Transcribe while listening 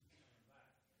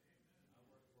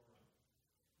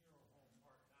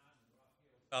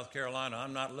South Carolina,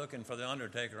 I'm not looking for the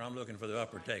undertaker, I'm looking for the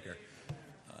upper taker.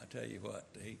 I tell you what,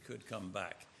 he could come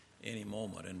back any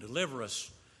moment and deliver us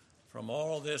from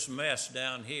all this mess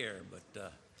down here.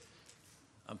 But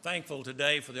I'm thankful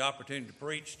today for the opportunity to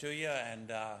preach to you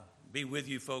and be with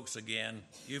you folks again.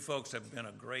 You folks have been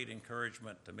a great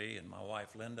encouragement to me and my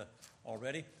wife Linda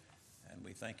already, and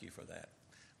we thank you for that.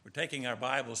 We're taking our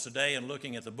Bibles today and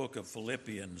looking at the book of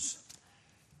Philippians.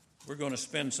 We're going to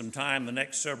spend some time the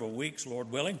next several weeks, Lord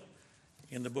willing,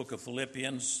 in the book of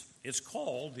Philippians. It's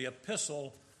called the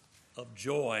Epistle of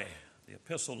Joy, the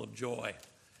Epistle of Joy.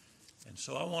 And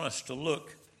so I want us to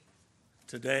look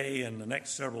today and the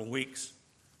next several weeks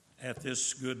at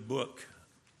this good book.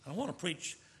 I want to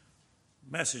preach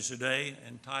a message today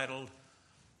entitled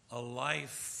A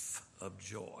Life of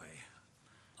Joy.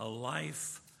 A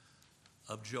Life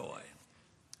of Joy.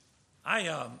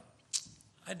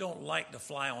 I don't like to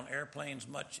fly on airplanes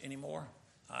much anymore.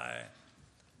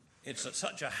 It's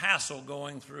such a hassle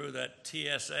going through that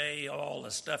TSA, all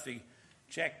the stuff you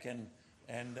check,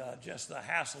 and just the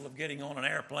hassle of getting on an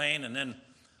airplane, and then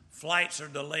flights are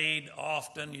delayed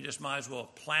often. You just might as well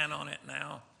plan on it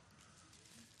now.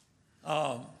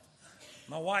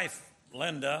 My wife,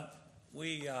 Linda,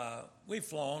 we've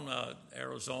flown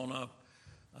Arizona,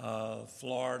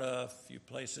 Florida, a few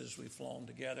places we've flown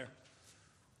together.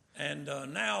 And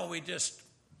now we just,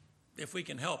 if we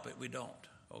can help it, we don't,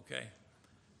 okay?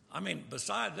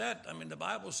 Besides that, the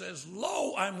Bible says,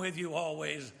 lo, I'm with you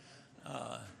always.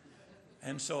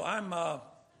 And so I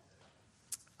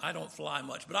don't fly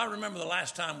much. But I remember the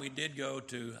last time we did go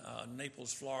to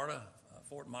Naples, Florida,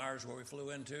 Fort Myers, where we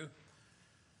flew into.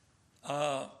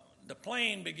 The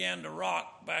plane began to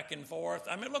rock back and forth.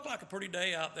 It looked like a pretty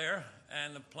day out there,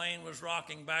 and the plane was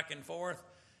rocking back and forth.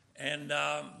 And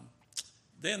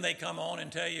then they come on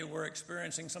and tell you we're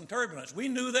experiencing some turbulence. We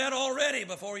knew that already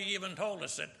before you even told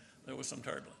us that there was some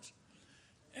turbulence.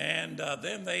 And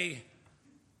then they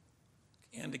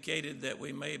indicated that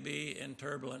we may be in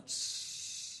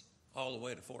turbulence all the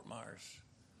way to Fort Myers,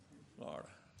 Florida.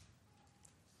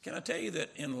 Can I tell you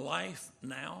that in life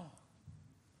now,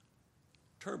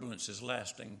 turbulence is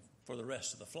lasting for the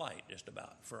rest of the flight, just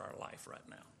about, for our life right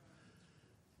now.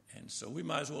 And so we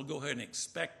might as well go ahead and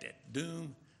expect it.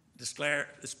 Doom, despair,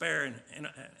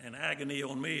 and agony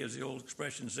on me, as the old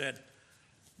expression said.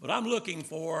 But I'm looking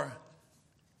for,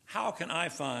 how can I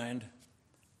find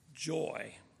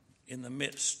joy in the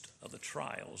midst of the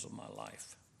trials of my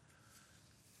life?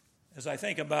 As I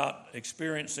think about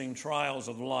experiencing trials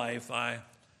of life, I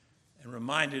am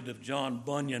reminded of John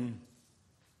Bunyan.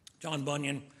 John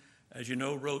Bunyan, as you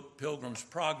know, wrote Pilgrim's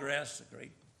Progress, a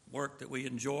great work that we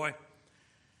enjoy.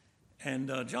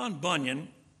 And John Bunyan,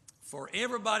 for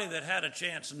everybody that had a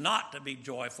chance not to be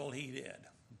joyful, he did.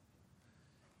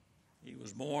 He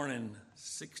was born in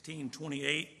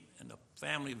 1628 in a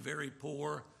family very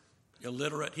poor,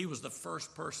 illiterate. He was the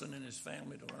first person in his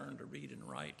family to learn to read and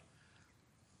write.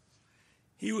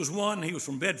 He was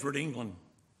from Bedford, England.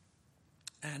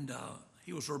 And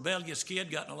he was a rebellious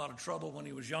kid, got in a lot of trouble when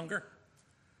he was younger.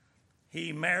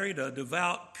 He married a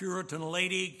devout Puritan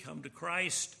lady, come to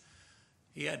Christ.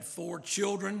 He had 4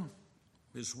 children.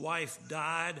 His wife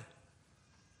died.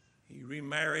 He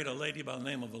remarried a lady by the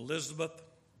name of Elizabeth,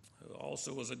 who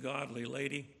also was a godly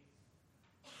lady.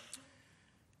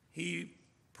 He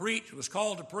was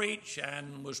called to preach,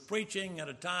 and was preaching at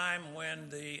a time when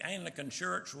the Anglican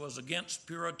Church was against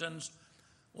Puritans,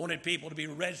 wanted people to be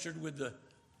registered with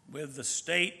the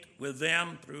state, with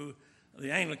them through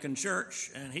the Anglican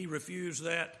Church, and he refused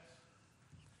that.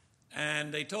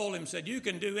 And they told him, said, you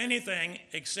can do anything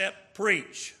except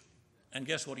preach. And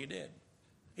guess what he did?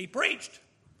 He preached.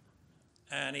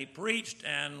 And he preached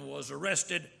and was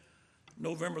arrested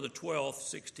November the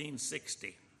 12th,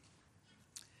 1660.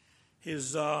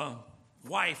 His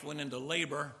wife went into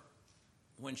labor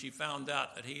when she found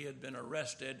out that he had been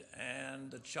arrested, and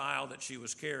the child that she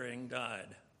was carrying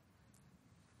died.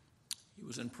 He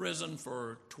was in prison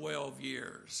for 12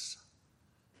 years.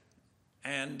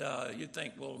 And you'd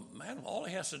think, well, man, all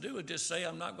he has to do is just say,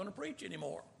 I'm not going to preach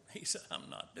anymore. He said, I'm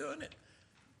not doing it.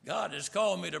 God has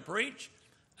called me to preach.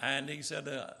 And he said,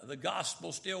 the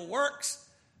gospel still works.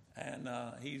 And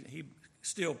he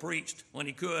still preached when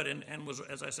he could, and was,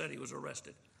 as I said, he was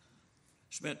arrested.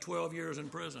 Spent 12 years in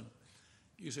prison.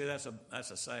 You say that's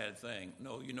a sad thing.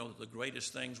 No, you know, the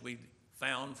greatest things we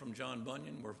found from John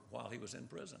Bunyan were while he was in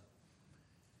prison.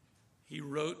 He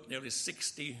wrote nearly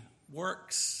 60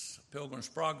 works, Pilgrim's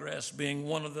Progress being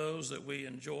one of those that we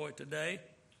enjoy today.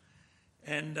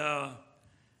 And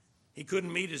he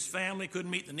couldn't meet his family,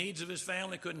 couldn't meet the needs of his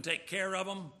family, couldn't take care of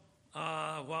them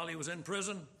while he was in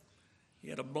prison. He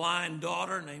had a blind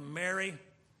daughter named Mary.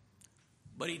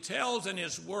 But he tells in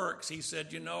his works, he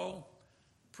said,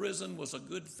 prison was a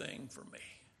good thing for me.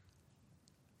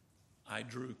 I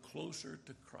drew closer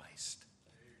to Christ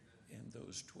in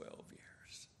those 12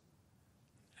 years.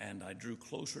 And I drew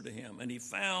closer to him. And he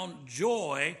found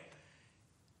joy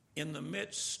in the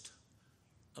midst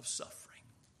of suffering.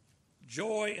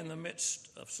 Joy in the midst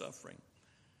of suffering.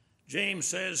 James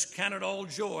says, count it all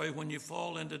joy when you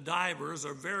fall into divers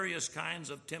or various kinds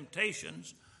of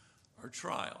temptations or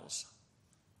trials.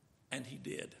 And he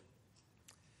did.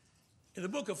 In the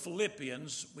book of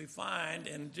Philippians, we find,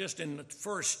 and just in the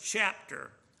first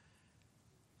chapter,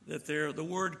 that the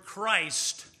word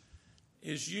Christ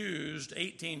is used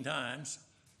 18 times,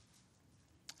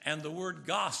 and the word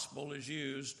gospel is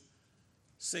used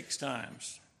 6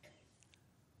 times.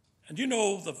 And you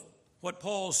know what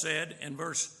Paul said in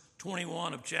verse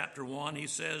 21 of chapter 1. He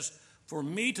says, for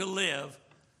me to live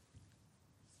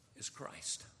is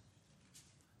Christ,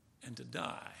 and to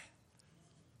die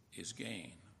is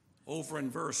gain. Over in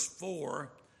verse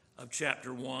 4 of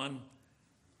chapter 1,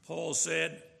 Paul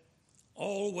said,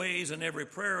 always in every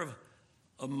prayer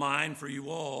of mine for you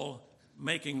all,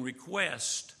 making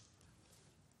request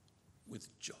with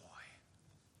joy.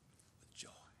 With joy.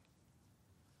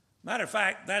 Matter of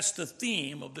fact, that's the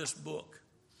theme of this book.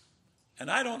 And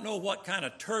I don't know what kind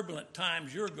of turbulent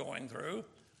times you're going through,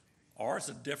 or it's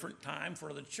a different time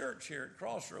for the church here at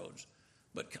Crossroads.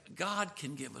 But God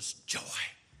can give us joy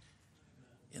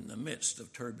in the midst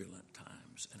of turbulent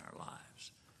times in our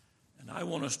lives. And I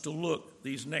want us to look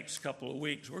these next couple of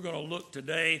weeks. We're going to look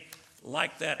today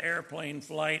like that airplane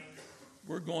flight.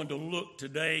 We're going to look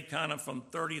today kind of from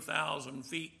 30,000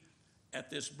 feet at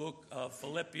this book of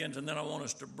Philippians, and then I want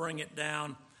us to bring it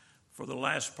down for the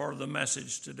last part of the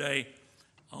message today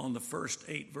on the first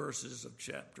 8 verses of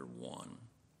chapter 1.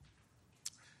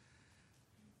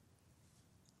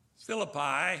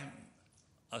 Philippi,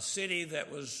 a city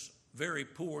that was very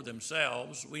poor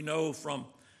themselves. We know from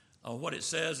what it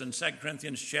says in 2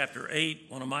 Corinthians chapter 8,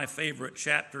 one of my favorite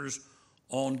chapters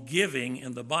on giving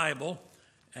in the Bible.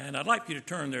 And I'd like you to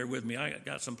turn there with me. I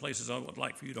got some places I would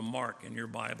like for you to mark in your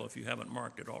Bible if you haven't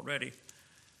marked it already.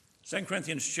 2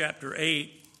 Corinthians chapter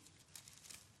 8.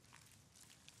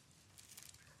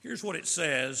 Here's what it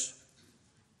says,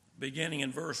 beginning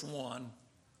in verse 1.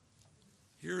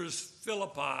 Here's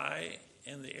Philippi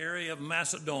in the area of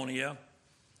Macedonia.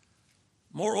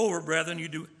 Moreover, brethren, you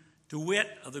do to wit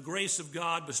of the grace of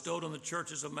God bestowed on the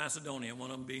churches of Macedonia, one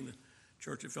of them being the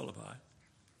church of Philippi,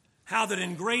 how that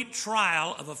in great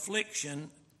trial of affliction,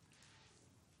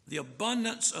 the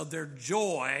abundance of their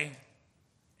joy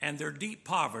and their deep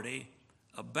poverty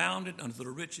abounded unto the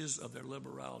riches of their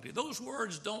liberality. Those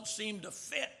words don't seem to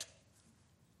fit.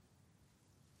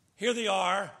 Here they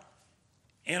are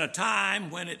in a time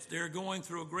when they're going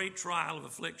through a great trial of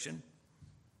affliction,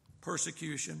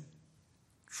 persecution,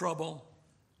 trouble,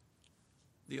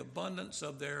 the abundance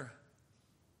of their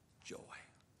joy.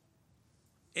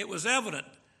 It was evident,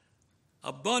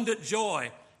 abundant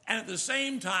joy, and at the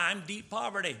same time, deep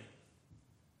poverty.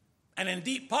 And in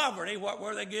deep poverty, what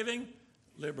were they giving?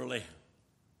 Liberally.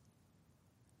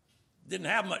 Didn't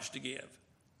have much to give,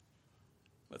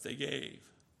 but they gave.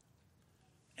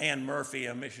 Ann Murphy,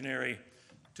 a missionary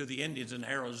to the Indians in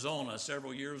Arizona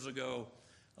several years ago,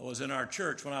 was in our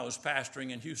church when I was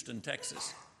pastoring in Houston,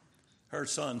 Texas. Her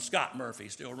son, Scott Murphy,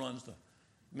 still runs the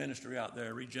ministry out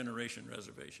there, Regeneration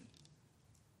Reservation.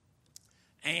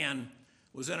 Ann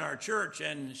was in our church,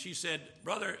 and she said,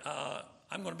 brother,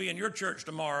 I'm going to be in your church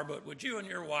tomorrow, but would you and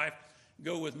your wife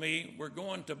go with me? We're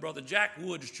going to Brother Jack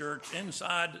Woods' church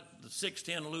inside the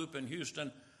 610 Loop in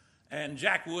Houston. And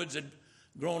Jack Woods had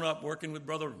grown up working with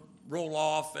Brother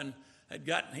Roloff, and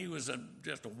he was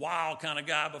just a wild kind of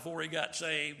guy before he got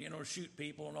saved, shoot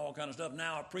people and all kind of stuff.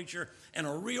 Now a preacher in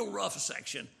a real rough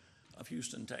section of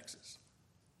Houston, Texas.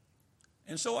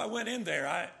 And so I went in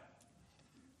there.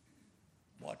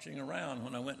 Watching around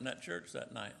when I went in that church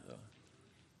that night,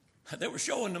 though. They were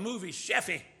showing the movie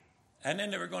Sheffy, and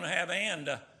then they were going to have Ann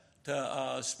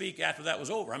to speak after that was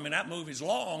over. I mean, that movie's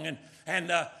long,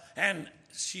 and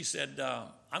she said,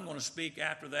 I'm going to speak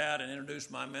after that and introduce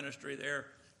my ministry there,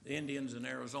 the Indians in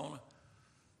Arizona.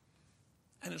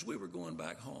 And as we were going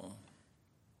back home,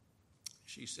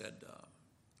 she said,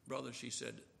 brother, she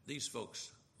said, these folks,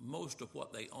 most of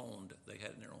what they owned, they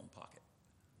had in their own pocket.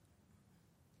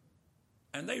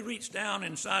 And they reached down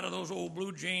inside of those old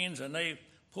blue jeans and they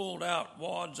pulled out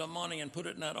wads of money and put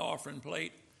it in that offering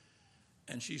plate.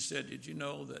 And she said, did you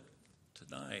know that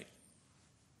tonight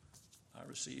I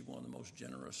received one of the most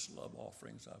generous love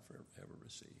offerings I've ever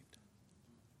received?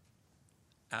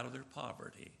 Out of their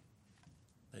poverty,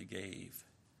 they gave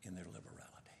in their liberality.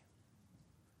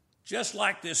 Just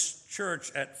like this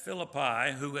church at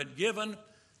Philippi, who had given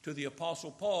to the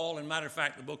Apostle Paul, and matter of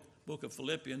fact, the book of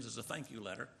Philippians is a thank you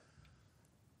letter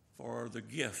for the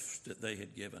gifts that they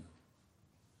had given.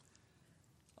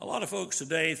 A lot of folks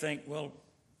today think, well,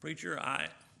 preacher, I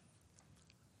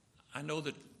know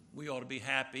that we ought to be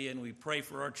happy and we pray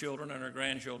for our children and our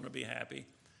grandchildren to be happy.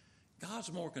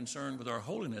 God's more concerned with our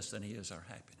holiness than he is our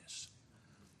happiness.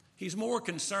 He's more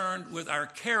concerned with our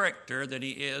character than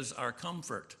he is our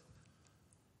comfort.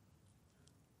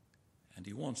 And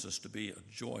he wants us to be a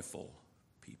joyful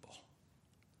people.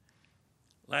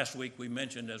 Last week we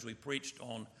mentioned, as we preached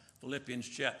on Philippians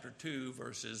chapter 2,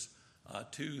 verses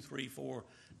 2, 3, 4,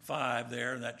 5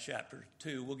 there, in that chapter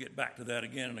 2. We'll get back to that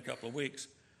again in a couple of weeks.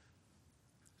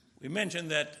 We mentioned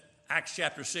that Acts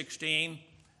chapter 16,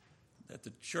 that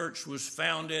the church was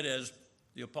founded as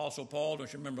the Apostle Paul,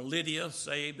 don't you remember Lydia,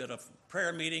 saved at a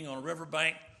prayer meeting on a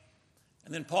riverbank.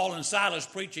 And then Paul and Silas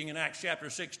preaching in Acts chapter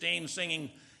 16,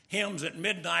 singing hymns at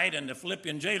midnight, and the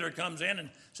Philippian jailer comes in and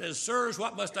says, "Sirs,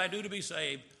 what must I do to be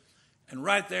saved?" And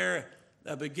right there,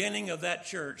 the beginning of that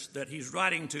church that he's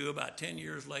writing to about 10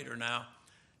 years later now,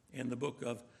 in the book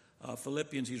of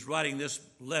Philippians, he's writing this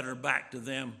letter back to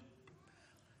them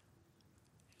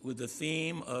with the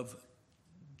theme of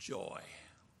joy.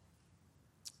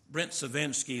 Brent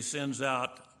Savinsky sends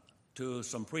out to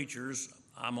some preachers.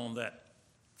 I'm on that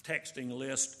texting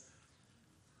list.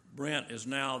 Brent is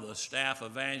now the staff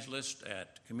evangelist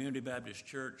at Community Baptist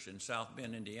Church in South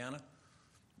Bend, Indiana.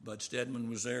 Bud Stedman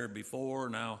was there before.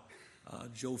 Now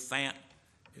Joe Fant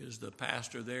is the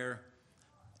pastor there.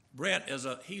 Brent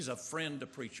he's a friend to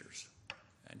preachers,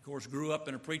 and of course grew up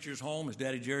in a preacher's home. His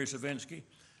daddy, Jerry Savinsky.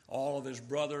 All of his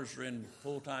brothers are in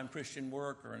full-time Christian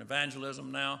work or in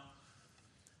evangelism now.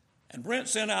 And Brent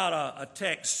sent out a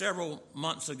text several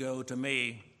months ago to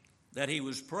me that he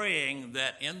was praying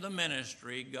that in the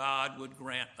ministry God would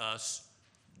grant us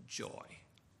joy.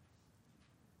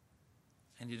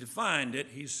 And he defined it.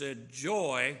 He said,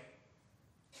 joy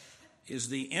is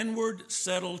the inward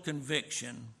settled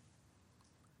conviction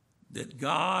that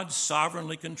God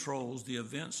sovereignly controls the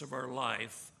events of our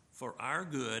life for our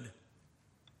good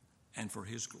and for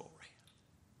his glory.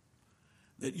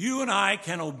 That you and I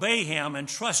can obey him and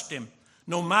trust him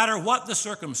no matter what the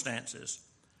circumstances,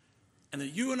 and that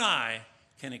you and I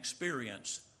can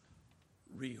experience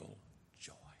real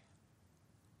joy.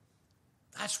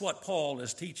 That's what Paul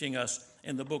is teaching us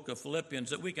in the book of Philippians,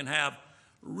 that we can have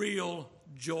real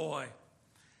joy.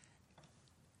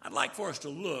 I'd like for us to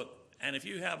look, and if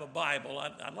you have a Bible,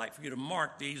 I'd like for you to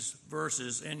mark these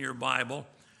verses in your Bible.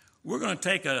 We're going to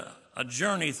take a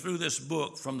journey through this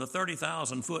book from the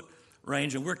 30,000 foot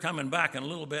range, and we're coming back in a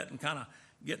little bit and kind of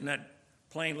getting that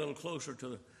plane a little closer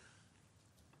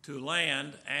to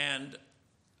land, and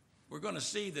we're going to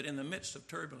see that in the midst of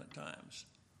turbulent times,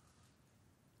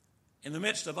 in the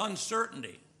midst of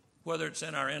uncertainty, whether it's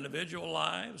in our individual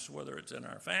lives, whether it's in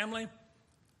our family,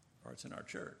 or it's in our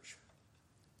church,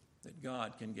 that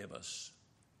God can give us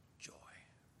joy,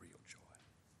 real joy.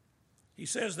 He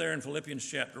says there in Philippians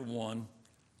chapter 1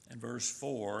 and verse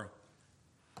 4,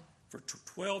 for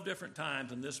 12 different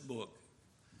times in this book,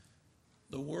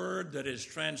 the word that is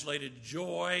translated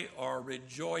joy or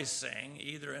rejoicing,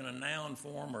 either in a noun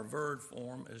form or verb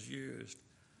form, is used.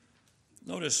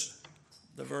 Notice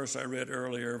the verse I read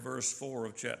earlier, verse 4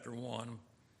 of chapter 1.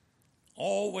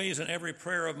 Always in every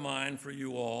prayer of mine for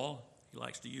you all, he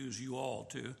likes to use you all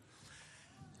too,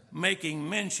 making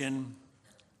mention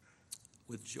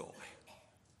with joy.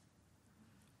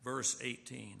 Verse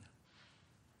 18.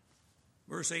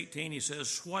 Verse 18, he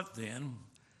says, what then?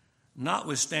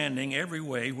 Notwithstanding every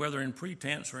way, whether in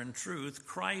pretense or in truth,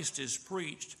 Christ is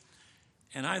preached,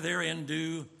 and I therein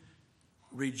do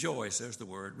rejoice. There's the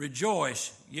word.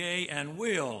 Rejoice, yea, and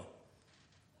will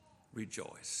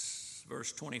rejoice.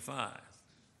 Verse 25.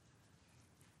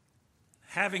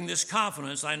 Having this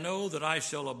confidence, I know that I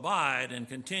shall abide and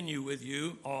continue with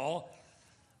you all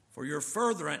for your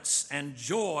furtherance and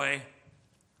joy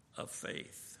of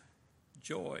faith.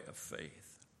 Joy of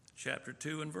faith. Chapter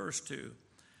 2 and verse 2.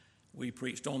 We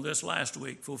preached on this last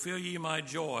week. Fulfill ye my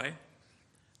joy,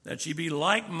 that ye be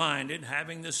like-minded,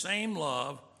 having the same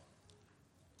love,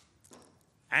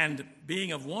 and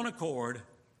being of one accord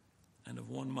and of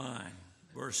one mind.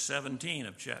 Verse 17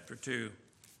 of chapter 2.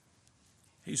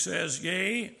 He says,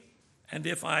 yea, and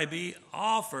if I be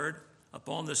offered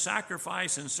upon the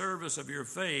sacrifice and service of your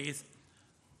faith,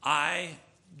 I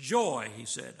joy, he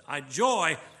said. I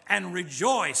joy and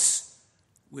rejoice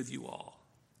with you all.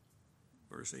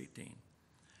 Verse 18.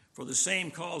 For the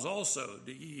same cause also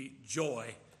do ye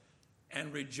joy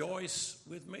and rejoice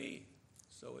with me.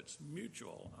 So it's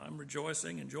mutual. I'm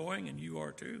rejoicing, enjoying, and you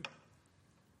are too.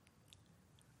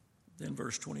 Then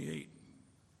verse 28,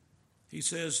 he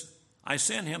says, I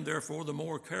send him therefore the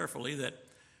more carefully, that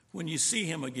when you see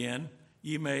him again,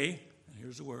 ye may, and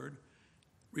here's the word,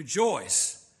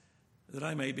 rejoice, that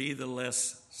I may be the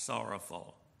less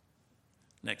sorrowful.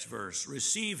 Next verse,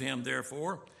 receive him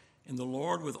therefore in the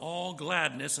Lord with all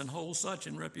gladness, and hold such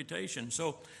in reputation.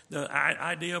 So the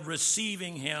idea of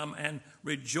receiving him and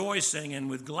rejoicing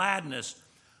and with gladness,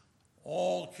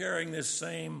 all carrying this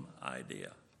same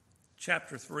idea.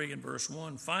 Chapter 3 and verse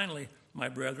 1, finally, my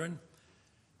brethren,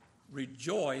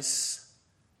 rejoice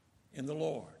in the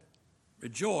Lord.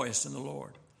 Rejoice in the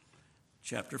Lord.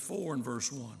 Chapter 4 and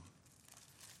verse 1.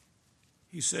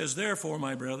 He says, therefore,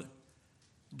 my brethren,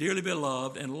 dearly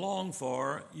beloved and longed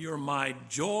for, you're my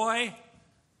joy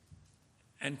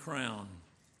and crown.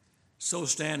 So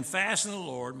stand fast in the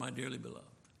Lord, my dearly beloved.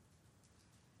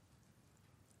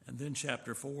 And then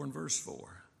chapter 4 and verse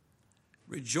 4.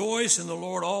 Rejoice in the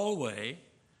Lord always.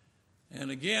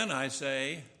 And again I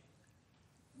say,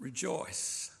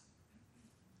 rejoice.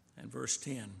 And verse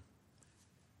 10.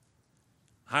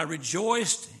 I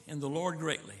rejoiced in the Lord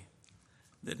greatly,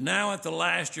 that now at the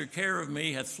last your care of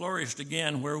me hath flourished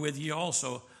again, wherewith ye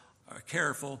also are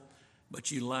careful,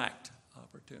 but ye lacked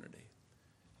opportunity.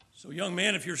 So young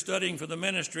men, if you're studying for the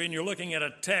ministry and you're looking at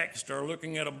a text or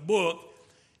looking at a book,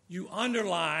 you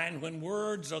underline when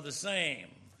words are the same.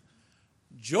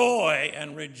 Joy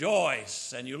and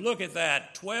rejoice. And you look at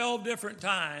that 12 different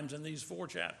times in these 4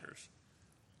 chapters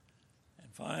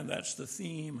and find that's the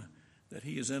theme that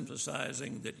he is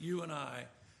emphasizing, that you and I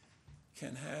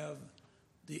can have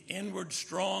the inward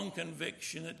strong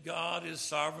conviction that God is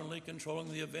sovereignly controlling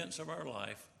the events of our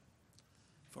life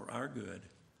for our good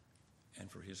and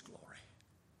for his glory.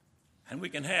 And we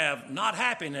can have not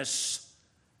happiness,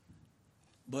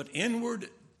 but inward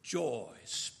joy,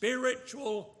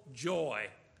 spiritual joy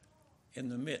in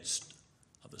the midst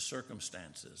of the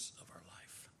circumstances of our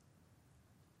life.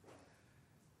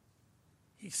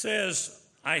 He says,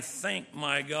 I thank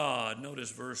my God.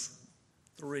 Notice verse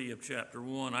 3 of chapter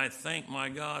 1. I thank my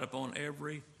God upon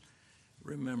every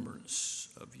remembrance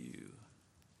of you.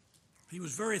 He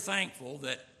was very thankful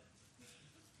that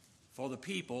for the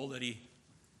people that he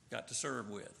got to serve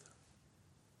with.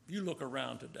 You look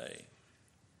around today,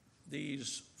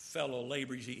 these fellow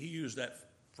laborers, he used that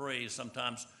phrase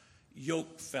sometimes,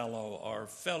 yoke fellow or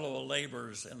fellow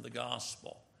laborers in the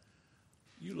gospel.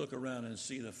 You look around and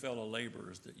see the fellow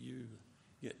laborers that you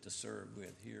get to serve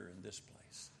with here in this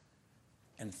place.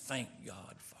 And thank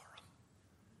God for them.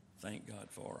 Thank God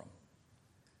for them.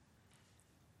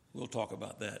 We'll talk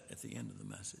about that at the end of the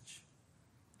message.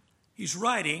 He's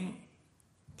writing,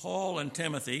 Paul and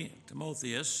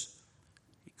Timotheus,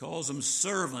 he calls them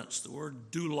servants, the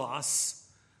word doulos,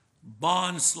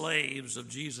 bond slaves of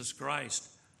Jesus Christ.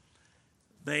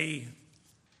 They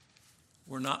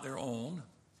were not their own.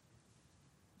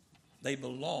 They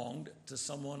belonged to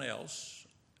someone else,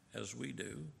 as we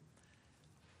do.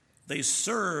 They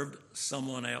served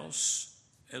someone else,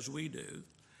 as we do.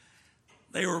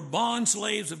 They were bond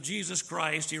slaves of Jesus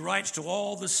Christ. He writes to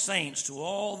all the saints, to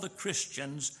all the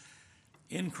Christians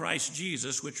in Christ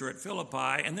Jesus, which are at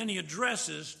Philippi, and then he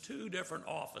addresses 2 different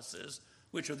offices,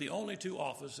 which are the only 2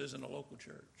 offices in a local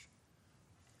church.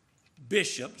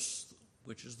 Bishops,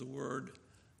 which is the word,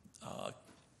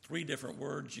 3 different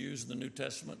words used in the New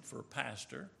Testament for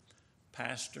pastor,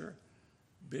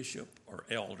 bishop, or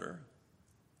elder.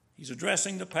 He's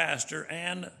addressing the pastor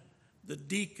and the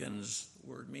deacons. The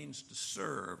word means to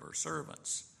serve or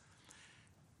servants.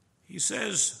 He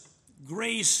says,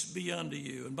 grace be unto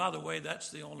you. And by the way, that's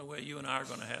the only way you and I are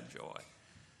going to have joy,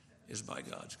 is by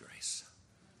God's grace.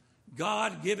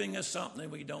 God giving us something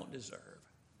we don't deserve,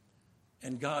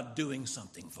 and God doing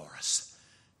something for us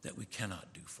that we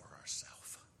cannot do for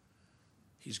ourselves.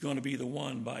 He's going to be the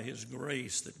one by his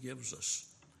grace that gives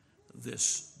us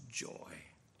this joy.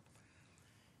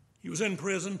 He was in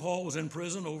prison. Paul was in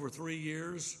prison over 3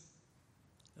 years.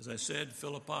 As I said,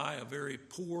 Philippi, a very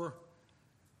poor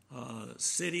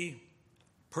city,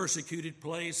 persecuted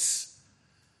place.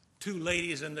 2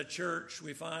 ladies in the church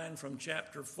we find from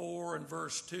chapter 4 and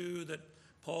verse 2 that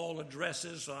Paul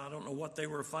addresses. I don't know what they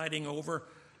were fighting over,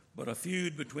 but a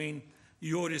feud between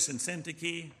Euodias and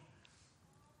Syntyche.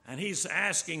 And he's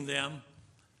asking them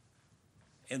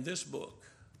in this book,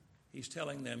 he's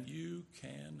telling them, you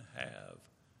can have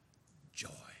joy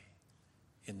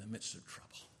in the midst of trouble.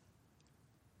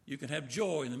 You can have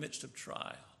joy in the midst of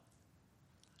trial.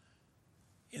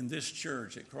 In this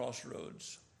church at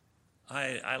Crossroads,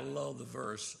 I love the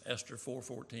verse, Esther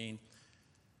 4:14.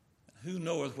 Who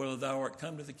knoweth whether thou art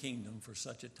come to the kingdom for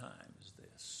such a time as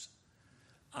this?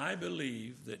 I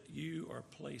believe that you are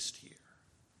placed here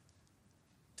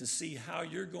to see how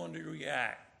you're going to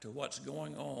react to what's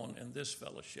going on in this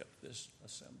fellowship, this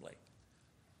assembly.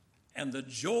 And the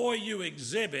joy you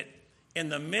exhibit in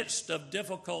the midst of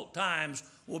difficult times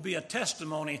will be a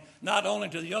testimony not only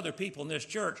to the other people in this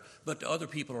church, but to other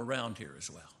people around here as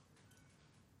well.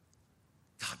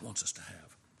 God wants us to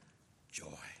have joy.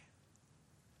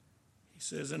 He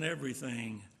says, in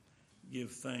everything,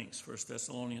 give thanks, 1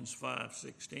 Thessalonians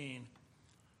 5:16.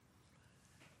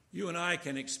 You and I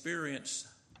can experience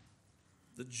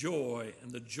the joy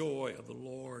and the joy of the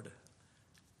Lord,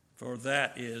 for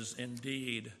that is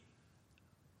indeed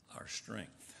our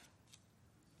strength,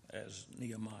 as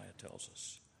Nehemiah tells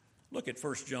us. Look at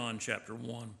 1 John chapter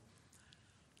 1.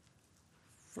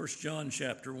 1 John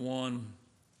chapter 1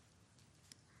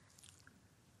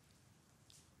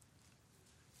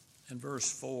 and verse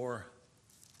 4.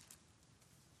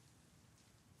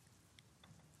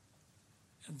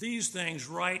 And these things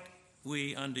write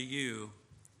we unto you,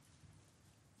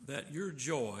 that your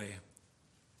joy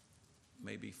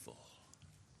may be full.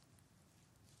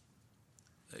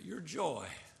 That your joy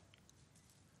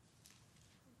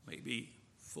may be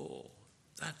full.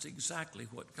 That's exactly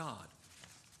what God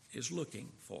is looking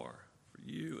for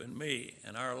you and me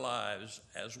in our lives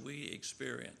as we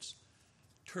experience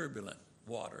turbulent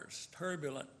waters,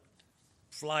 turbulent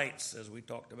flights, as we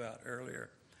talked about earlier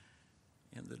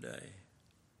in the day.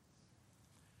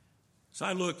 So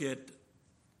I look at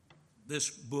this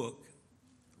book,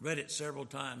 read it several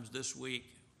times this week.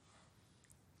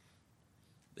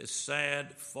 This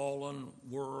sad, fallen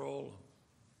world.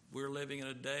 We're living in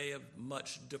a day of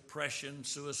much depression,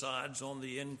 suicides on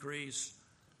the increase.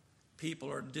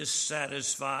 People are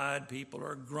dissatisfied. People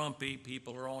are grumpy.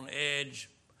 People are on edge,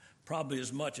 probably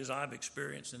as much as I've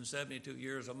experienced in 72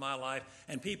 years of my life.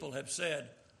 And people have said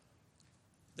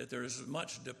that there is as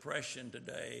much depression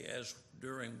today as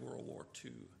during World War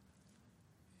II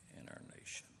in our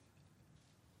nation.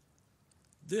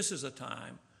 This is a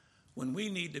time when we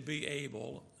need to be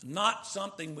able, not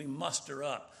something we muster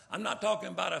up. I'm not talking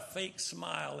about a fake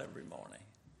smile every morning.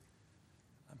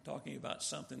 I'm talking about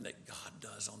something that God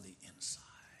does on the inside,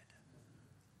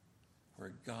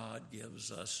 where God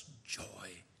gives us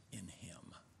joy in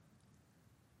Him.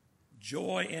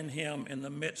 Joy in Him in the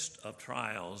midst of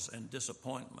trials and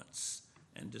disappointments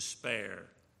and despair.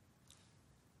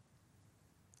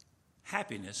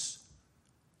 Happiness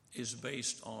is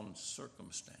based on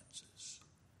circumstances.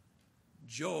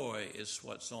 Joy is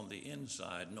what's on the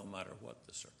inside, no matter what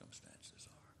the circumstances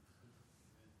are.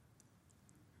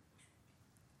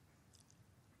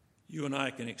 You and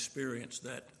I can experience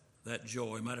that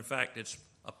joy. Matter of fact, it's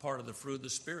a part of the fruit of the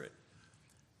Spirit,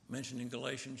 mentioned in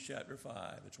Galatians chapter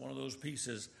 5. It's one of those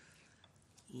pieces,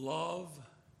 love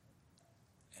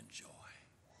and joy.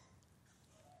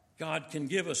 God can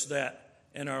give us that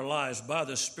in our lives by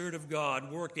the Spirit of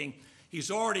God working. He's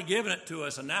already given it to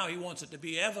us, and now He wants it to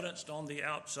be evidenced on the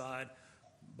outside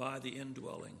by the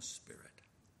indwelling Spirit.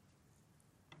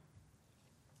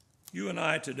 You and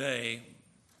I today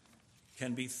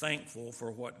can be thankful for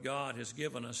what God has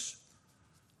given us.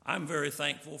 I'm very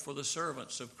thankful for the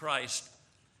servants of Christ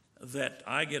that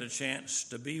I get a chance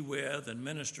to be with and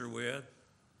minister with.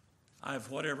 I've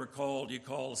whatever you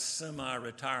call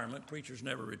semi-retirement. Preachers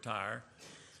never retire.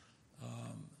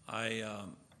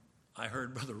 I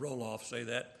heard Brother Roloff say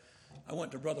that. I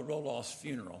went to Brother Roloff's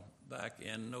funeral back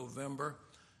in November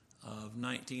of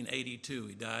 1982.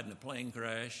 He died in a plane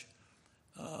crash.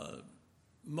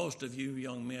 Most of you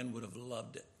young men would have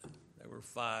loved it. There were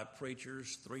 5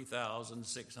 preachers,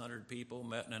 3,600 people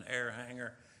met in an air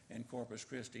hangar in Corpus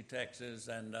Christi, Texas.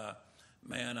 And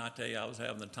man, I tell you, I was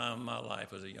having the time of my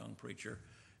life as a young preacher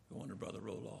going to Brother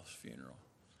Roloff's funeral.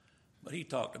 But he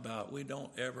talked about we don't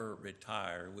ever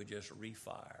retire, we just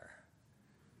refire.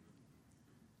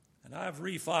 And I've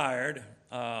refired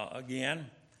again,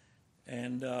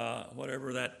 and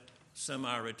whatever that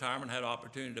semi-retirement, had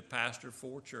opportunity to pastor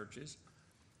 4 churches,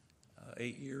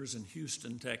 8 years in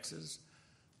Houston, Texas,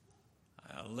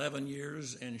 11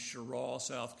 years in Cheraw,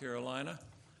 South Carolina,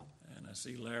 and I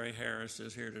see Larry Harris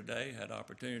is here today. Had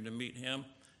opportunity to meet him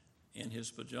in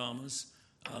his pajamas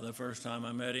the first time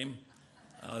I met him.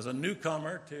 I was a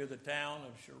newcomer to the town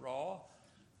of Cheraw,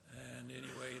 and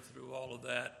anyway, through all of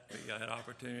that, I had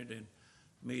opportunity to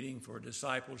meeting for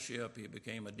discipleship. He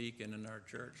became a deacon in our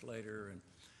church later,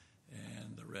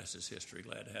 and the rest is history.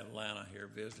 Glad to have Lana here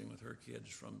visiting with her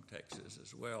kids from Texas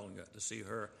as well, and got to see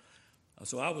her.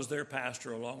 So I was their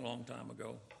pastor a long, long time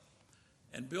ago,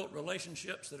 and built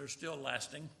relationships that are still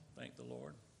lasting, thank the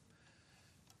Lord.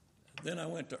 Then I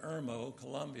went to Irmo,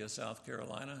 Columbia, South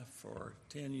Carolina for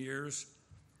 10 years.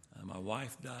 My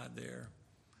wife died there.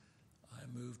 I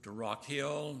moved to Rock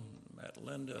Hill, met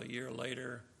Linda a year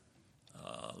later.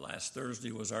 Last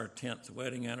Thursday was our 10th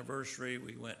wedding anniversary.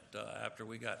 We went, after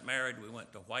we got married, we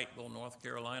went to Whiteville, North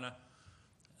Carolina,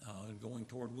 going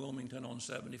toward Wilmington on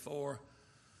 74,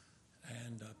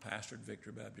 and pastored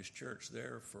Victory Baptist Church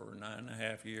there for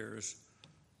 9.5 years.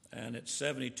 And at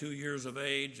 72 years of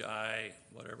age,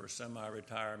 whatever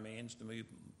semi-retire means, to move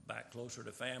back closer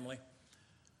to family.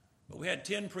 But we had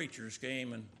 10 preachers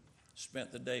came and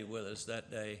spent the day with us that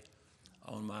day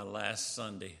on my last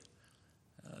Sunday.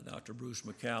 Dr. Bruce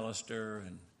McAllister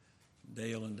and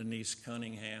Dale and Denise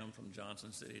Cunningham from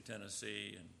Johnson City,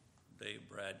 Tennessee, and Dave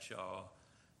Bradshaw,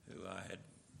 who I had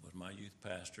was my youth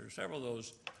pastor. Several of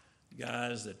those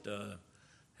guys that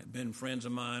had been friends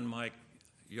of mine, Mike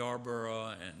Yarborough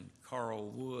and Carl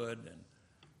Wood, and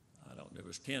there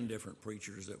was 10 different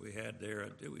preachers that we had there.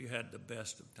 We had the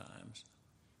best of times.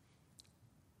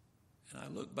 And I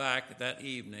look back at that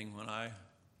evening when I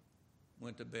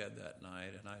went to bed that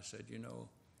night, and I said,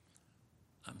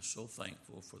 I'm so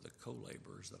thankful for the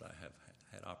co-laborers that I have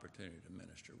had opportunity to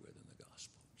minister with in the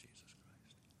gospel of Jesus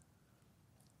Christ.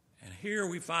 And here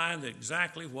we find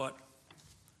exactly what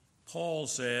Paul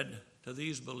said to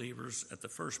these believers at the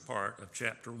first part of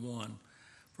chapter 1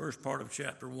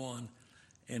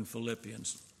 in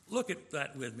Philippians. Look at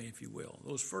that with me, if you will,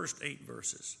 those first 8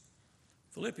 verses.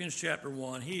 Philippians chapter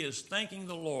 1, he is thanking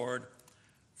the Lord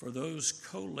for those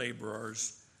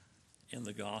co-laborers in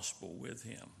the gospel with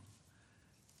him.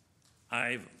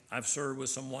 I've served with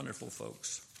some wonderful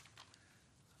folks.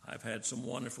 I've had some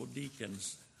wonderful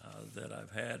deacons that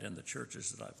I've had in the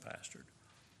churches that I've pastored.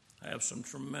 I have some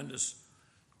tremendous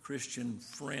Christian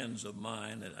friends of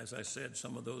mine that, as I said,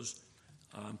 some of those,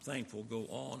 I'm thankful, go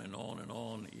on and on and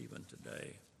on even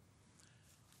today.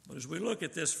 But as we look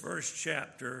at this first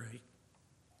chapter,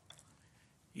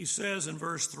 he says in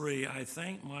verse 3, I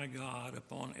thank my God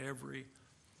upon every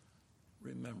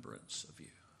remembrance of you.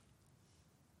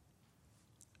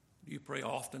 Do you pray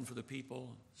often for the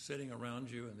people sitting around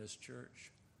you in this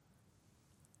church?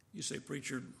 You say,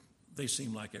 preacher, they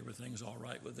seem like everything's all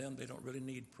right with them. They don't really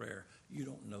need prayer. You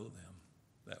don't know them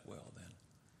that well then.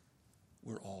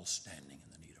 We're all standing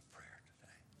in the need of prayer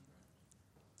today.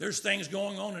 There's things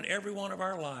going on in every one of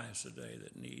our lives today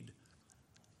that need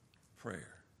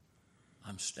prayer.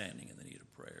 I'm standing in the need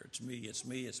of prayer. It's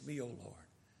me, oh Lord,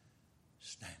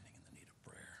 standing in the need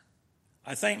of prayer.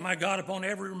 I thank my God upon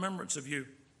every remembrance of you,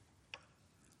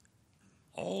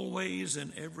 always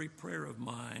in every prayer of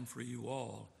mine for you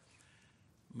all,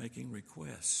 making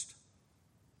request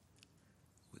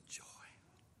with joy.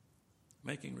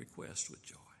 Making request with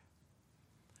joy.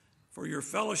 For your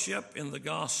fellowship in the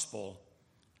gospel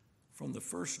from the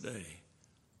first day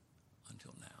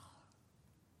until now.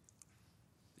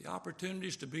 The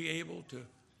opportunities to be able to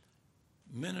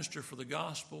minister for the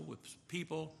gospel with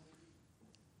people,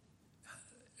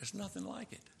 there's nothing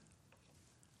like it.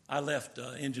 I left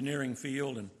engineering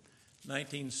field in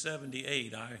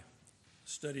 1978. I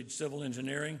studied civil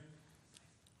engineering,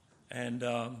 and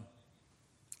I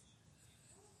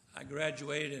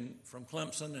graduated from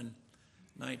Clemson in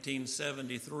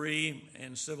 1973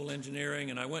 in civil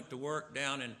engineering, and I went to work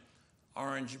down in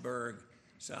Orangeburg,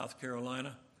 South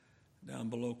Carolina, down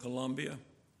below Columbia.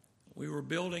 We were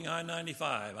building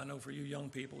I-95. I know for you young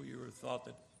people, you thought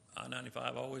that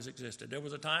I-95 always existed. There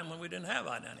was a time when we didn't have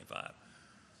I-95.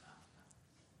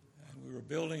 We were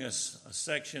building a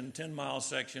section, 10-mile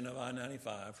section of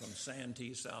I-95 from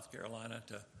Santee, South Carolina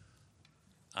to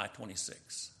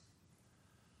I-26.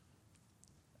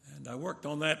 And I worked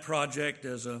on that project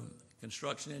as a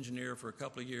construction engineer for a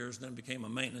couple of years, then became a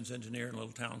maintenance engineer in a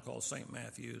little town called St.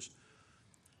 Matthews.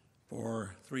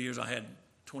 For 3 years, I had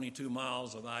 22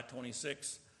 miles of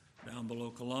I-26 down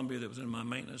below Columbia that was in my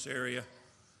maintenance area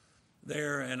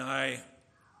there, and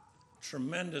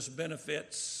tremendous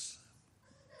benefits.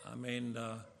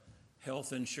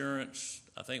 Health insurance,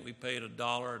 I think we paid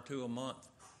 $1 or $2 a month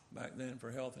back then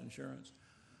for health insurance.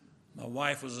 My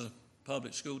wife was a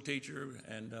public school teacher,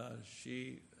 and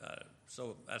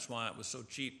so that's why it was so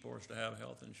cheap for us to have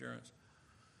health insurance.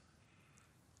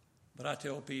 But I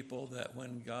tell people that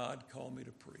when God called me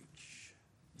to preach,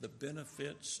 the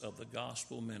benefits of the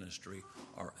gospel ministry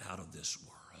are out of this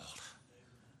world.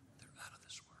 They're out of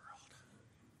this world.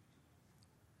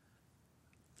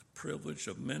 The privilege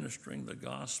of ministering the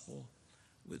gospel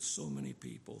with so many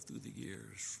people through the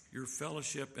years. Your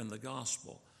fellowship in the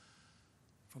gospel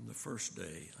from the first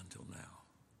day until now.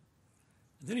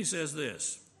 And then he says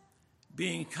this,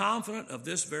 being confident of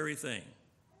this very thing,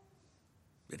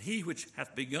 that he which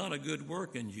hath begun a good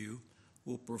work in you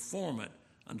will perform it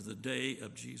unto the day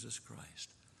of Jesus Christ.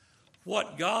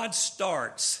 What God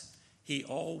starts, he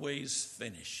always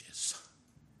finishes.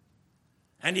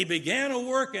 And he began a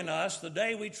work in us the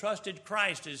day we trusted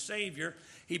Christ as Savior.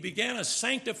 He began a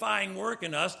sanctifying work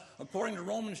in us, according to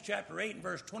Romans chapter 8 and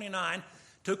verse 29,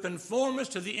 to conform us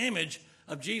to the image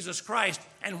of Jesus Christ.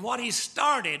 And what he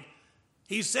started,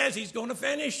 he says he's going to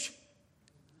finish.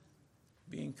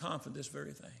 Being confident this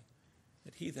very thing,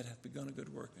 that he that hath begun a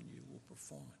good work in you will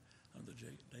perform it on the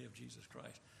day of Jesus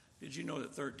Christ. Did you know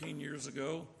that 13 years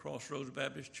ago, Crossroads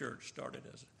Baptist Church started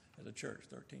as a church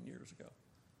 13 years ago?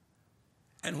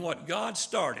 And what God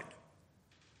started,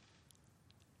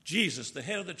 Jesus, the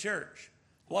head of the church,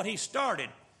 what he started,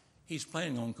 he's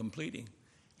planning on completing.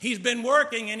 He's been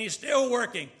working and he's still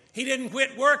working. He didn't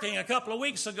quit working a couple of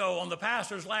weeks ago on the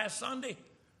pastor's last Sunday.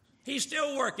 He's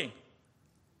still working.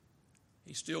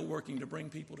 He's still working to bring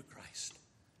people to Christ.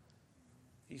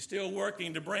 He's still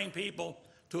working to bring people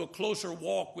to a closer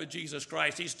walk with Jesus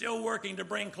Christ. He's still working to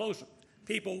bring closer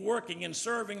people working and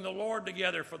serving the Lord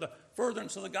together for the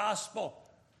furtherance of the gospel.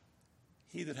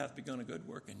 He that hath begun a good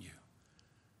work in you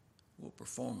will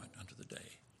perform it unto the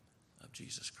day of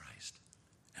Jesus Christ.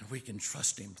 And we can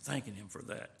trust him, thanking him for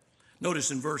that.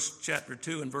 Notice in chapter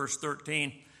 2 and verse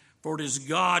 13, for it is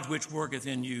God which worketh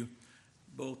in you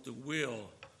both to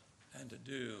will and to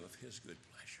do of his good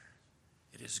pleasure.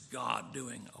 It is God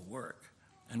doing a work,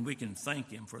 and we can thank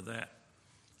him for that.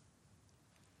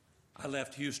 I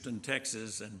left Houston,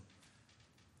 Texas in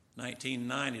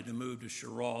 1990 to move to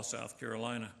Cheraw, South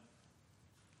Carolina.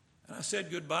 And I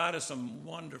said goodbye to some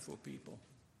wonderful people.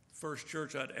 First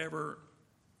church I'd ever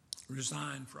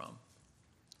resigned from.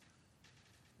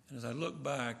 And as I look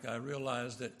back, I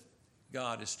realized that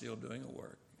God is still doing a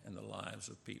work in the lives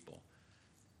of people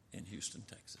in Houston,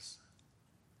 Texas.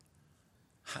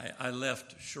 I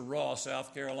left Cheraw,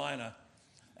 South Carolina,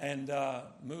 and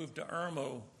moved to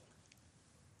Irmo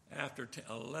after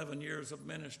 11 years of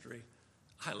ministry.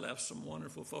 I left some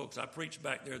wonderful folks. I preached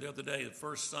back there the other day, the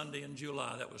first Sunday in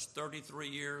July. That was 33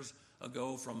 years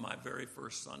ago from my very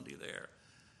first Sunday there.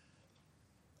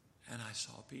 And I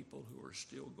saw people who were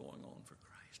still going on for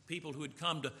Christ. People who had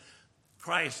come to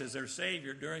Christ as their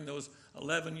Savior during those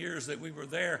 11 years that we were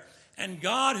there. And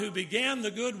God, who began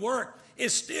the good work,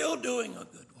 is still doing a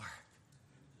good work.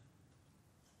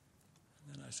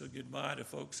 And then I said goodbye to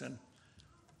folks in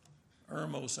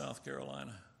Irmo, South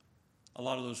Carolina. A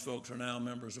lot of those folks are now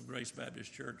members of Grace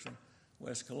Baptist Church in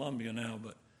West Columbia now,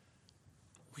 but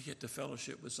we get to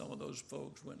fellowship with some of those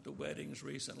folks. Went to weddings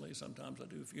recently. Sometimes I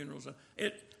do funerals.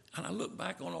 And I look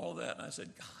back on all that and I said,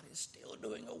 God is still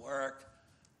doing a work.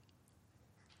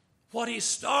 What he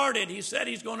started, he said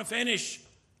he's going to finish.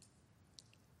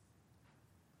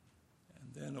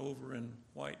 And then over in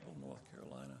Whiteville, North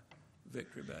Carolina,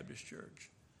 Victory Baptist Church.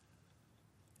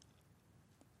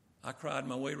 I cried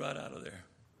my way right out of there.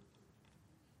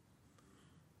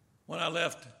 When I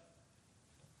left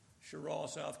Cheraw,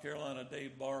 South Carolina,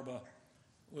 Dave Barba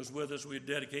was with us. We had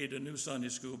dedicated a new Sunday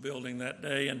school building that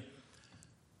day. And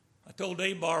I told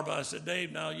Dave Barba, I said,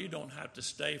 Dave, now you don't have to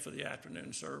stay for the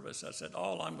afternoon service. I said,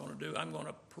 all I'm going to do, I'm going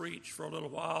to preach for a little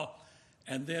while.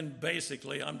 And then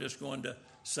basically I'm just going to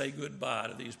say goodbye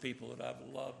to these people that I've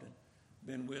loved and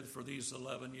been with for these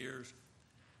 11 years.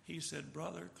 He said,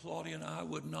 Brother Claudia and I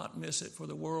would not miss it for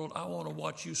the world. I want to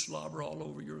watch you slobber all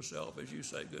over yourself as you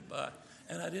say goodbye.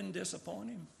 And I didn't disappoint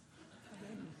him.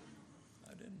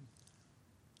 I didn't.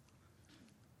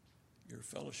 Your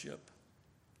fellowship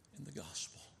in the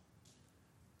gospel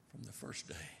from the first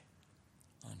day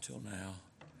until now,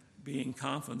 being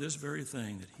confident this very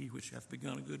thing, that he which hath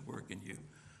begun a good work in you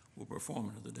will perform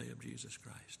it unto the day of Jesus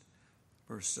Christ.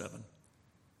 Verse 7.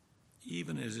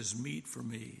 Even as is meet for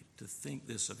me to think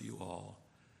this of you all,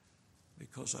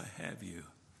 because I have you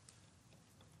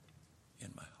in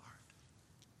my heart.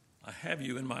 I have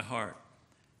you in my heart.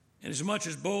 Inasmuch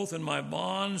as both in my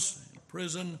bonds, in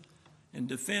prison, in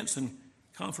defense and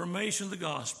confirmation of the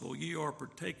gospel, ye are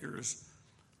partakers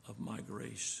of my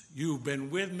grace. You've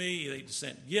been with me. They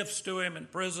sent gifts to him in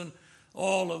prison,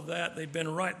 all of that. They've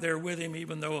been right there with him,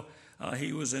 even though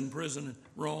he was in prison in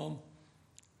Rome.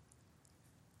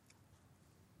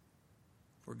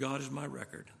 For God is my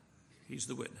record. He's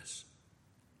the witness.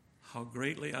 How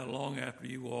greatly I long after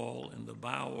you all in the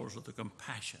bowels of the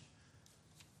compassion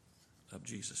of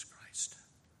Jesus Christ.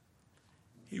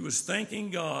 He was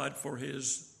thanking God for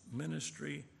his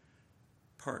ministry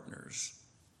partners,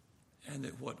 and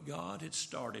that what God had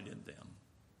started in them,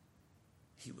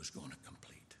 he was going to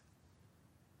complete.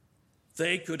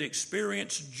 They could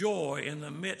experience joy in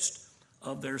the midst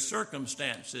of their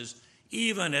circumstances,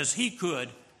 even as he could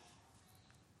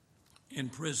in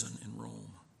prison in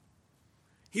Rome.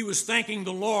 He was thanking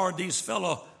the Lord, these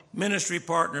fellow ministry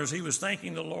partners, he was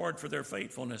thanking the Lord for their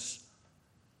faithfulness.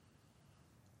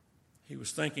 He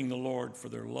was thanking the Lord for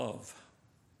their love.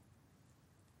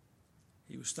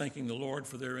 He was thanking the Lord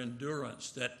for their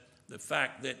endurance, that the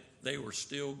fact that they were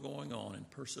still going on and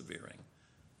persevering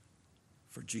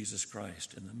for Jesus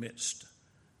Christ in the midst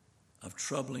of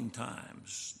troubling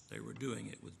times. They were doing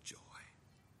it with joy.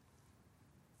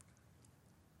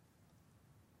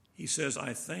 He says,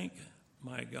 I thank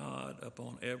my God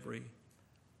upon every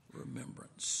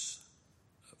remembrance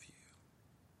of you.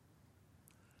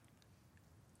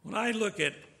 When I look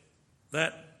at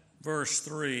that verse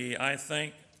 3, I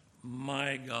thank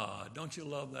my God. Don't you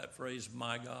love that phrase,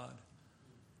 my God?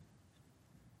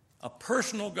 A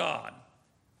personal God,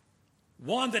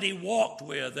 one that he walked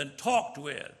with and talked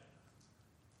with.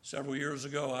 Several years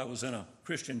ago, I was in a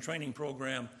Christian training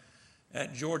program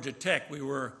at Georgia Tech. We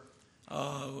were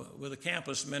with a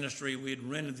campus ministry. We had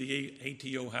rented the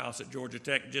ATO house at Georgia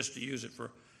Tech just to use it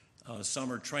for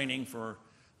summer training for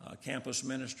campus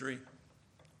ministry.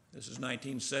 This is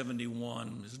 1971.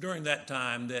 It was during that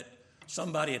time that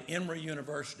somebody at Emory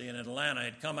University in Atlanta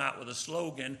had come out with a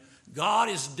slogan, God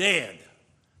is dead.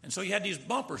 And so you had these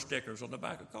bumper stickers on the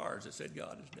back of cars that said,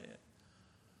 God is dead.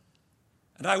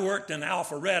 And I worked in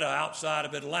Alpharetta outside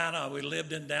of Atlanta. We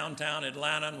lived in downtown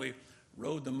Atlanta, and we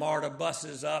rode the MARTA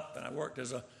buses up, and I worked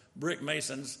as a brick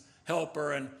mason's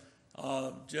helper, and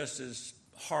just as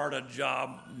hard a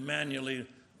job manually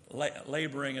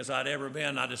laboring as I'd ever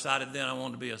been. I decided then I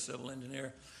wanted to be a civil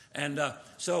engineer. And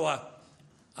so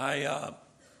I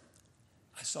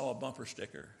saw a bumper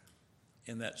sticker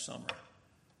in that summer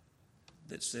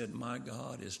that said, my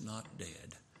God is not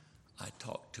dead. I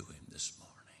talked to him this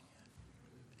morning.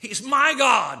 He's my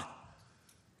God.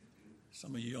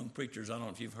 Some of you young preachers, I don't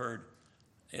know if you've heard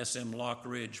S.M.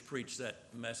 Lockridge preach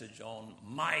that message on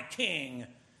my King.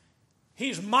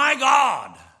 He's my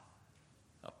God,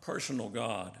 a personal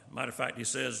God. Matter of fact, he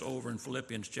says over in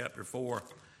Philippians chapter 4,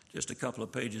 just a couple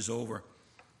of pages over,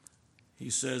 he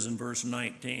says in verse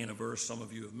 19, a verse some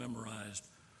of you have memorized,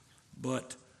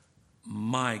 but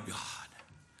my God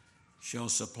shall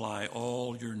supply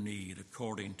all your need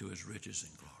according to his riches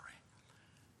and glory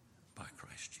by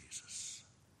Christ Jesus.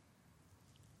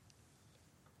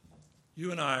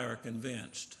 You and I are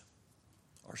convinced,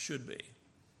 or should be,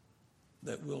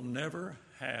 that we'll never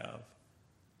have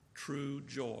true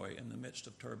joy in the midst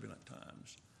of turbulent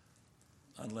times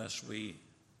unless we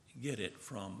get it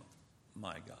from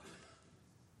my God.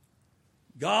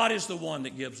 God is the one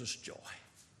that gives us joy.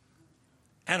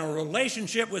 And a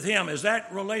relationship with him, as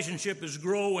that relationship is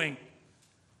growing,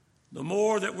 the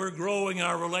more that we're growing in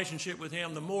our relationship with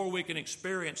him, the more we can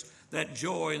experience that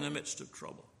joy in the midst of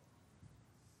trouble.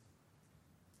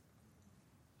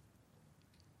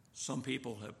 Some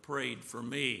people have prayed for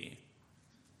me,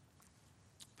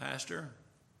 Pastor,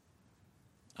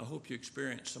 I hope you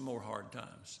experience some more hard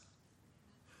times.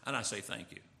 And I say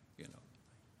thank you,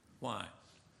 Why?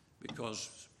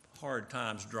 Because hard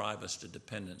times drive us to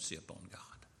dependency upon God.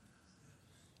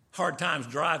 Hard times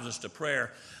drives us to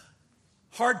prayer.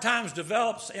 Hard times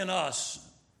develops in us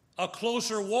a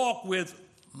closer walk with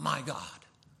my God.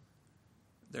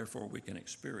 Therefore, we can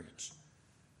experience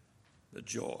the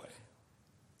joy.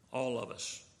 All of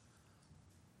us,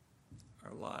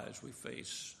 our lives, we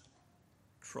face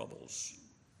troubles,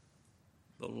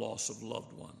 the loss of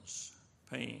loved ones,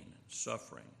 pain and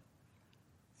suffering,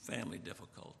 family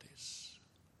difficulties.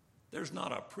 There's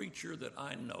not a preacher that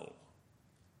I know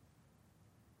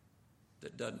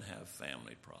that doesn't have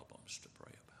family problems to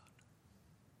pray about.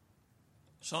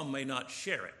 Some may not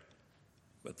share it,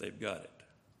 but they've got it.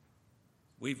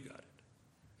 We've got it.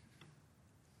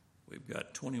 We've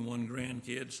got 21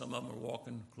 grandkids. Some of them are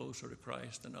walking closer to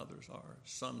Christ than others are.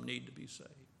 Some need to be saved.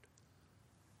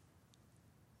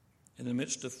 In the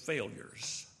midst of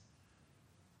failures,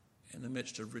 in the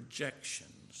midst of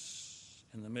rejections,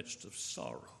 in the midst of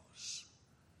sorrows,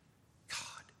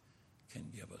 God can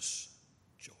give us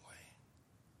joy.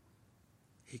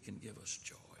 He can give us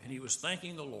joy. And he was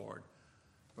thanking the Lord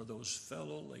for those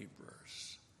fellow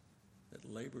laborers that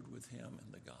labored with him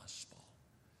in the gospel,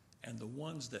 and the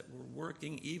ones that were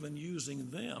working, even using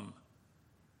them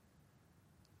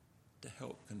to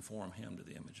help conform him to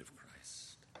the image of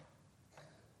Christ.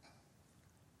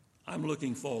 I'm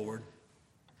looking forward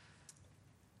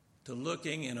to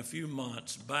looking in a few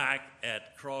months back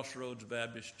at Crossroads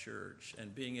Baptist Church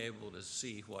and being able to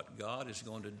see what God is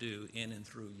going to do in and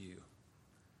through you.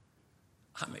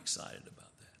 I'm excited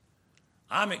about that.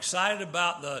 I'm excited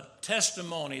about the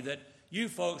testimony that you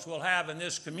folks will have in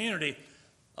this community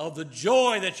of the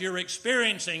joy that you're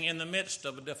experiencing in the midst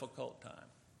of a difficult time.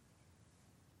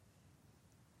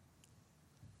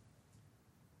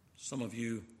 Some of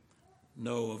you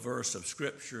know a verse of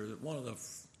Scripture that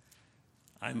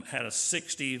I had a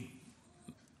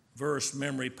 60-verse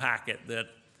memory packet that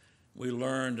we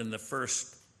learned in the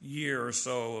first year or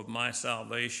so of my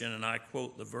salvation, and I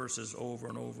quote the verses over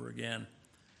and over again.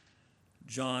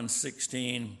 John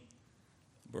 16,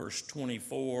 verse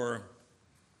 24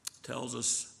 tells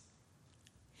us,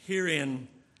 hitherto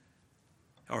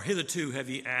have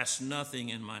ye asked nothing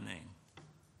in my name.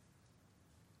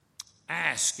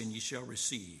 Ask and ye shall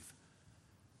receive,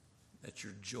 that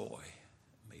your joy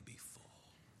may be full.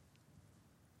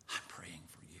 I'm praying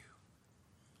for you.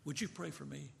 Would you pray for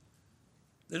me?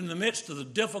 That in the midst of the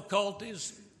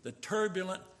difficulties, the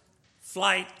turbulent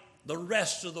flight, the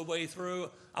rest of the way through,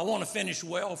 I want to finish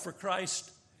well for Christ.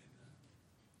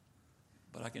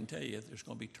 But I can tell you, there's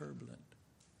going to be turbulence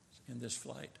in this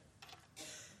flight,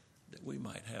 that we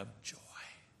might have joy.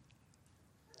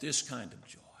 This kind of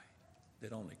joy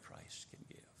that only Christ can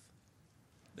give.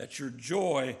 That your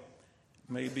joy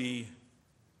may be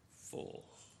full.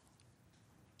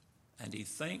 And he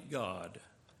thanked God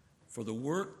for the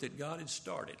work that God had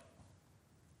started,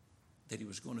 that he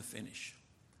was going to finish.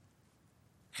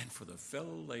 And for the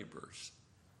fellow laborers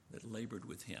that labored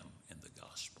with him in the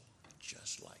gospel,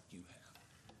 just like you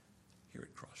have here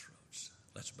at Crossroads.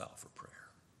 Let's bow for prayer.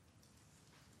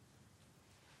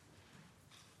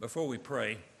 Before we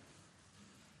pray,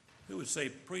 who would say,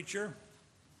 preacher,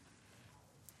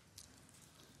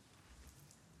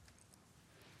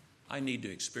 I need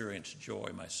to experience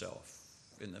joy myself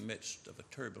in the midst of a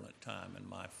turbulent time in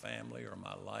my family or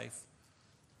my life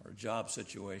or job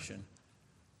situation.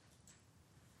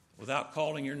 Without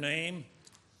calling your name,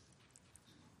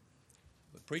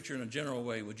 but preacher, in a general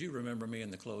way, would you remember me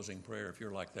in the closing prayer? If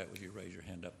you're like that, would you raise your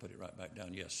hand up, put it right back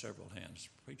down? Yes, several hands.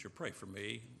 Preacher, pray for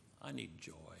me. I need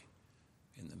joy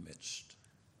in the midst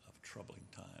of troubling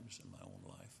times in my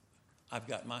own life. I've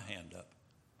got my hand up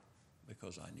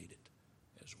because I need it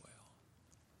as well.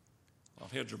 While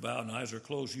heads are bowed and eyes are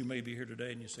closed, you may be here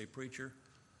today and you say, preacher,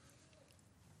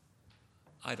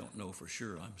 I don't know for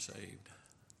sure I'm saved.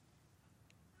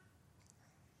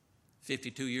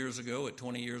 52 years ago, at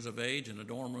 20 years of age, in a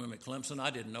dorm room at Clemson, I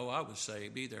didn't know I was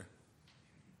saved either.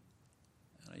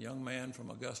 And a young man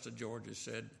from Augusta, Georgia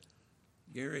said,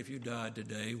 Gary, if you died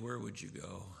today, where would you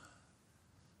go?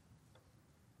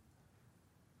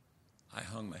 I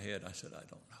hung my head. I said, I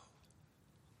don't know.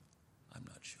 I'm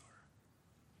not sure.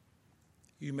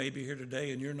 You may be here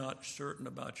today and you're not certain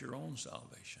about your own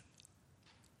salvation.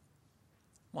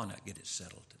 Why not get it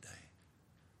settled today?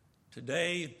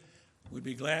 Today, we'd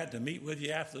be glad to meet with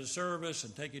you after the service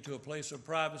and take you to a place of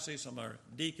privacy, some of our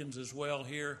deacons as well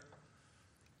here,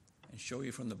 and show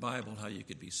you from the Bible how you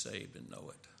could be saved and know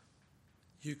it.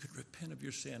 You could repent of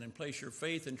your sin and place your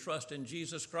faith and trust in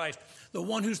Jesus Christ, the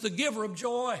one who's the giver of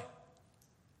joy.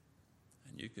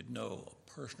 And you could know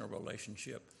a personal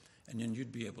relationship, and then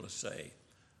you'd be able to say,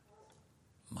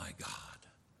 my God,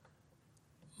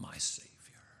 my Savior,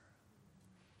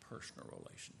 personal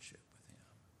relationship with him.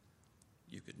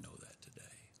 You could know that today.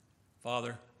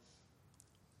 Father,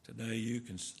 today you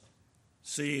can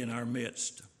see in our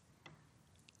midst,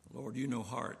 Lord, you know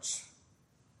hearts.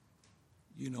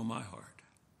 You know my heart.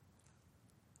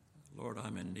 Lord,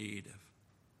 I'm in need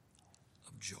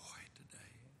of joy today.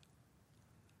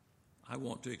 I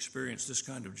want to experience this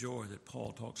kind of joy that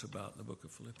Paul talks about in the book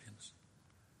of Philippians.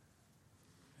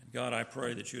 And God, I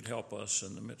pray that you'd help us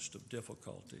in the midst of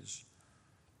difficulties,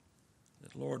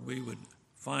 that, Lord, we would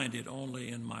find it only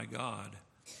in my God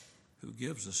who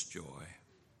gives us joy,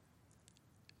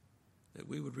 that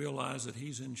we would realize that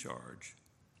he's in charge.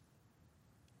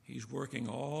 He's working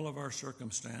all of our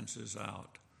circumstances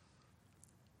out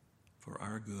for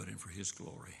our good and for his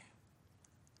glory.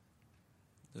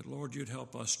 That, Lord, you'd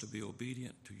help us to be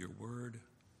obedient to your word,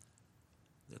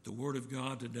 that the word of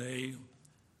God today,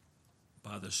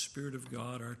 by the Spirit of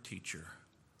God, our teacher,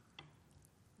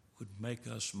 would make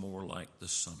us more like the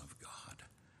Son of God,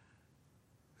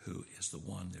 who is the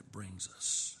one that brings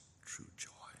us true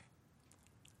joy.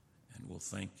 And we'll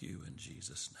thank you in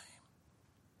Jesus' name.